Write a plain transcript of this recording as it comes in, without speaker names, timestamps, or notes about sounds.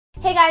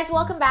Hey guys,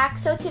 welcome back.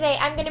 So today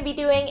I'm going to be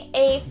doing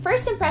a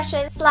first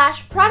impression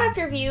 / product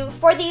review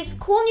for these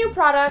cool new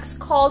products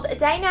called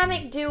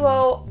Dynamic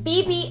Duo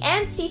BB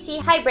and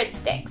CC Hybrid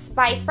Sticks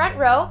by Front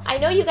Row. I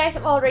know you guys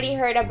have already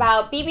heard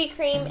about BB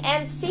cream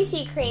and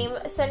CC cream,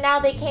 so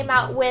now they came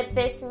out with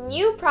this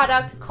new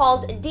product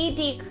called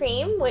DD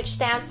cream, which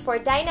stands for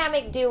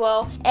Dynamic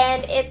Duo,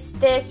 and it's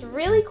this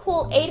really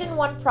cool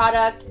 8-in-1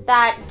 product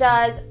that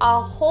does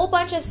a whole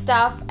bunch of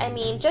stuff. I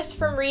mean, just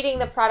from reading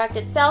the product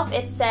itself,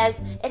 it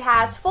says it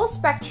has full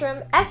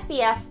spectrum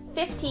SPF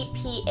 50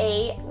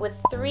 PA with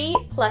 3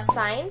 plus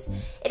signs.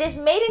 It is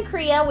made in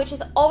Korea, which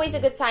is always a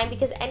good sign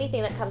because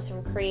anything that comes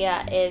from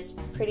Korea is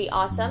pretty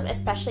awesome,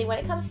 especially when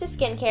it comes to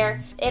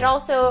skincare. It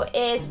also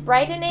is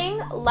brightening,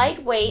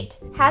 lightweight,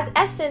 has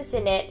essence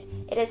in it.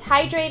 It is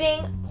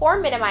hydrating, pore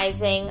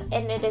minimizing,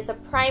 and it is a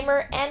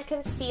primer and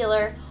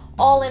concealer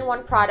all in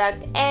one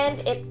product.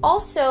 And it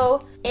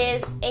also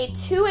is a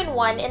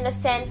 2-in-1 in the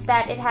sense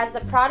that it has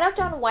the product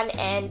on one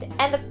end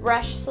and the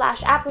brush /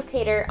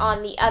 applicator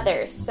on the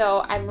other.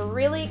 So I'm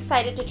really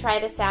excited to try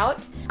this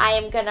out. I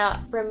am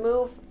gonna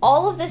remove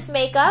all of this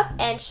makeup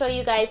and show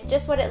you guys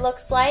just what it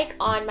looks like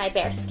on my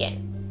bare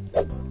skin.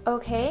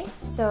 Okay,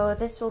 so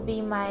this will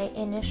be my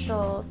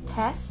initial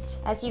test.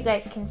 As you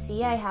guys can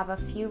see, I have a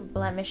few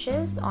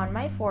blemishes on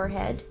my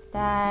forehead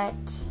that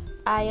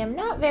I am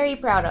not very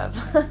proud of.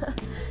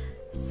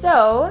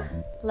 So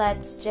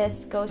let's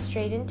just go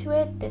straight into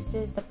it. This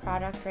is the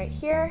product right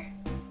here,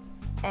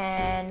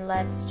 and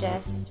let's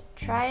just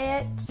try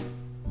it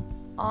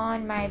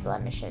on my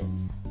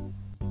blemishes.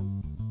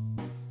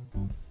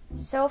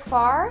 So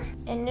far,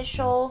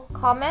 initial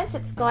comments,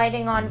 it's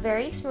gliding on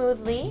very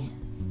smoothly.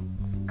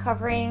 It's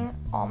covering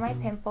all my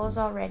pimples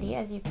already,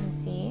 as you can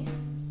see.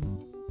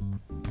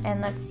 And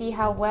let's see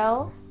how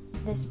well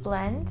this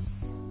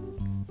blends.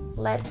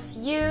 Let's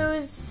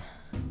use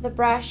the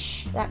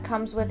brush that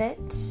comes with it,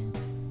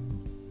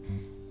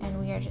 and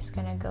we are just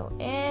gonna go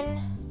in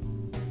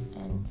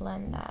and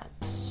blend that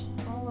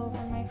all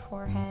over my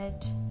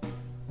forehead.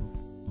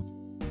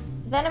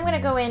 Then I'm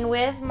gonna go in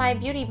with my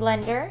beauty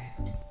blender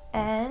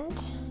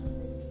and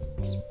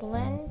just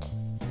blend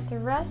the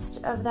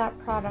rest of that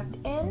product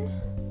in.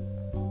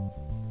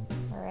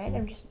 Alright,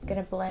 I'm just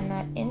gonna blend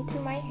that into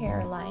my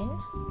hairline,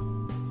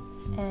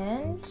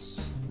 and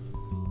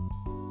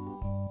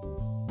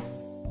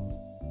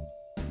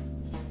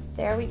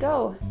there we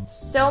go.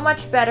 So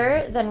much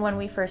better than when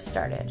we first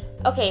started.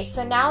 Okay,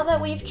 so now that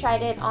we've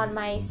tried it on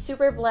my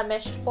super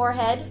blemished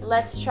forehead,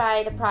 let's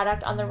try the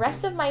product on the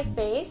rest of my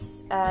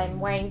face. I'm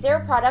wearing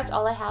zero product.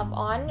 All I have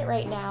on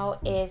right now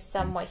is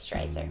some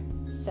moisturizer.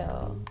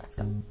 So let's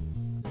go.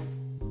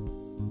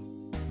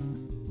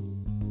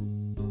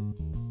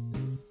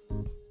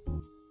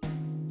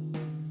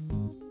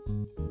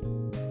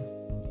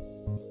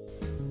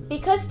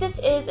 Because this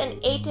is an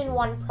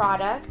 8-in-1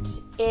 product,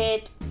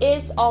 it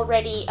is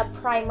already a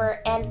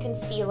primer and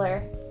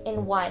concealer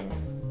in one.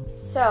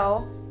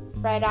 So,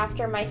 right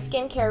after my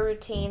skincare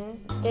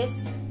routine,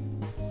 this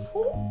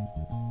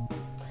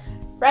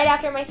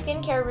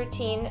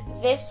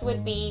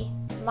would be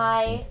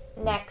my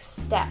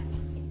next step.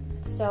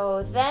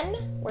 So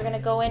then, we're gonna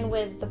go in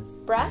with the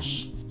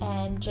brush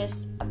and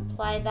just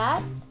apply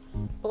that.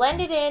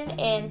 Blend it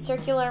in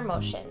circular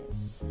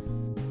motions.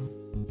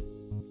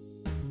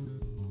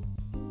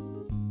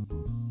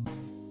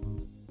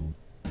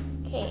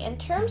 Okay, in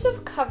terms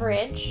of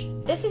coverage,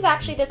 this is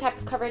actually the type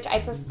of coverage I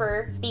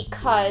prefer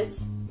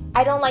because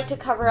I don't like to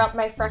cover up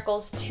my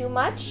freckles too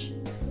much.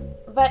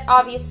 But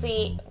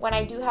obviously, when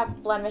I do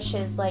have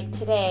blemishes like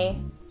today,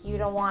 you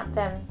don't want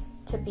them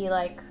to be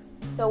like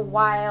so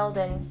wild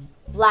and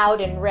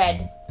loud and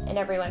red in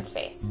everyone's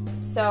face.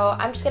 So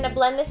I'm just gonna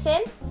blend this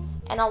in,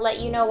 and I'll let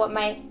you know what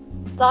my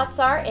thoughts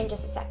are in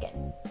just a second.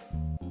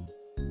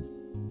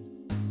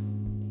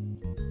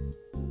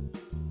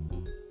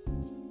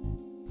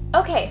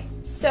 Okay,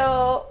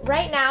 so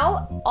right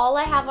now, all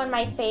I have on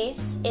my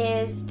face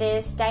is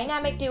this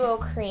Dynamic Duo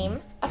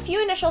cream. A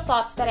few initial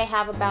thoughts that I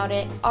have about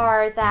it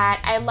are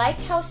that I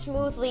liked how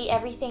smoothly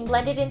everything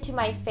blended into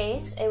my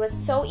face. It was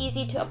so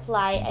easy to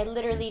apply. I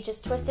literally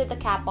just twisted the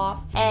cap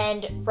off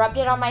and rubbed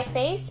it on my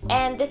face,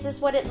 and this is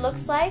what it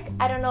looks like.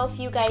 I don't know if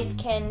you guys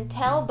can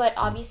tell, but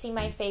obviously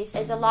my face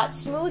is a lot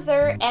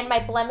smoother and my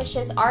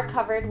blemishes are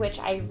covered, which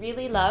I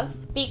really love.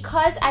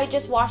 Because I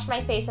just washed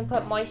my face and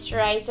put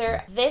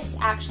moisturizer, this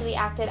actually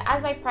acted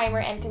as my primer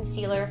and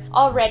concealer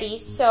already,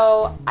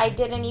 so I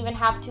didn't even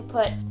have to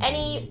put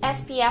any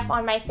SPF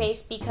on my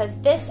face because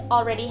this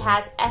already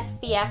has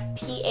SPF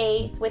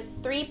PA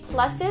with 3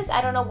 pluses. I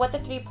don't know what the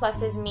 3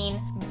 pluses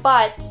mean,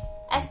 but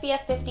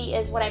SPF 50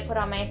 is what I put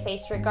on my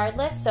face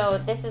regardless, so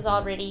this is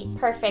already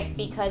perfect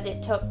because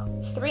it took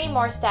 3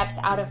 more steps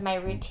out of my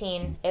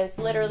routine. It was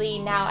literally,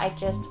 now I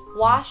just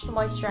washed,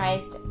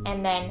 moisturized,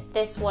 and then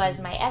this was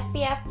my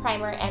SPF,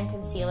 primer, and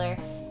concealer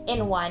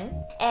in one.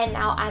 And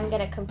now I'm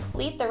gonna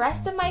complete the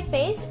rest of my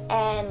face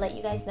and let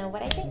you guys know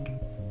what I think.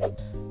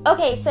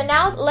 Okay, so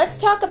now let's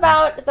talk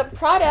about the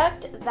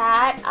product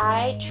that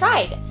I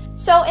tried.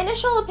 So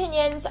initial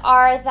opinions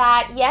are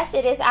that yes,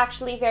 it is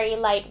actually very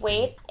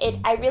lightweight.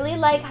 I really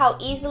like how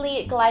easily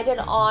it glided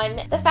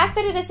on. The fact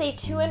that it is a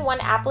 2-in-1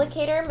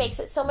 applicator makes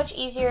it so much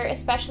easier,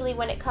 especially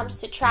when it comes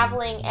to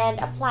traveling and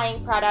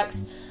applying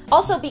products.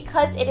 Also,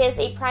 because it is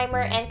a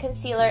primer and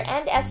concealer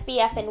and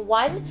SPF in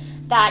one,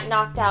 that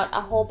knocked out a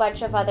whole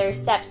bunch of other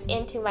steps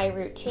into my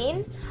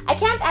routine. I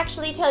can't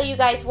actually tell you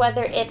guys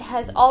whether it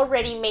has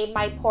already made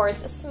my pores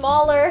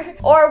smaller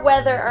or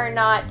whether or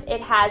not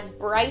it has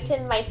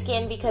brightened my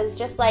skin, because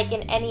just like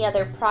in any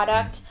other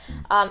product,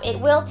 it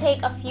will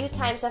take a few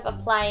times of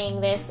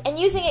applying this and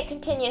using it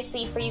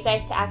continuously for you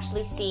guys to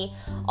actually see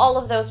all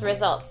of those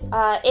results.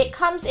 It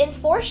comes in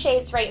 4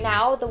 shades right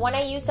now. The one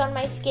I used on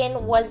my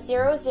skin was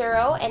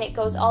 00, and it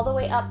goes all the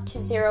way up to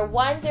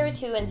 01,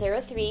 02, and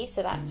 03,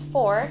 so that's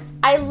 4.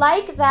 I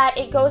like that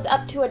it goes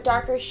up to a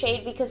darker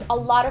shade because a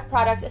lot of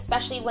products,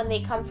 especially when they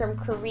come from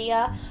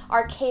Korea,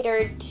 are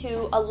catered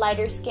to a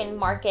lighter skin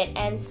market,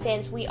 and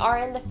since we are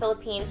in the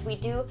Philippines, we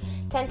do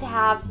tend to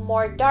have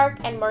more dark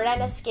and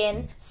morena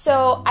skin,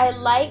 so I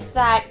like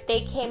that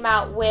they came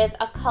out with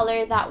a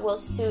color that will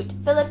suit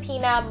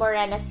Filipina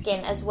morena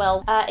skin as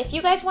well. If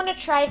you guys want to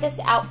try this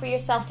out for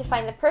yourself to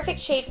find the perfect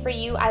shade for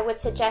you, I would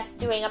suggest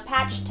doing a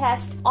patch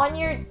test on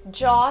your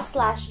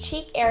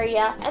jaw/cheek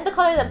area, and the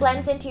color that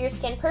blends into your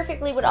skin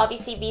perfectly would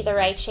obviously be the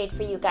right shade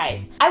for you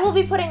guys. I will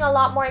be putting a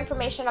lot more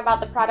information about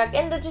the product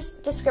in the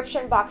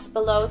description box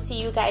below, so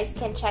you guys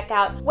can check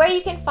out where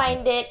you can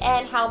find it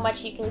and how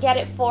much you can get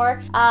it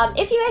for.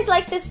 If you guys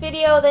like this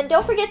video, then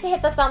don't forget to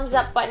hit the thumbs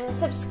up button,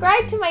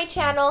 subscribe to my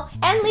channel,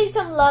 and leave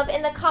some love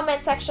in the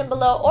comment section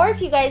below. Or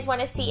if you guys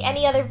want to see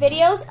any other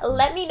videos,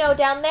 let me know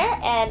down there,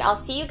 and I'll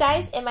see you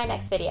guys in my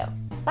next video.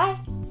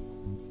 Bye!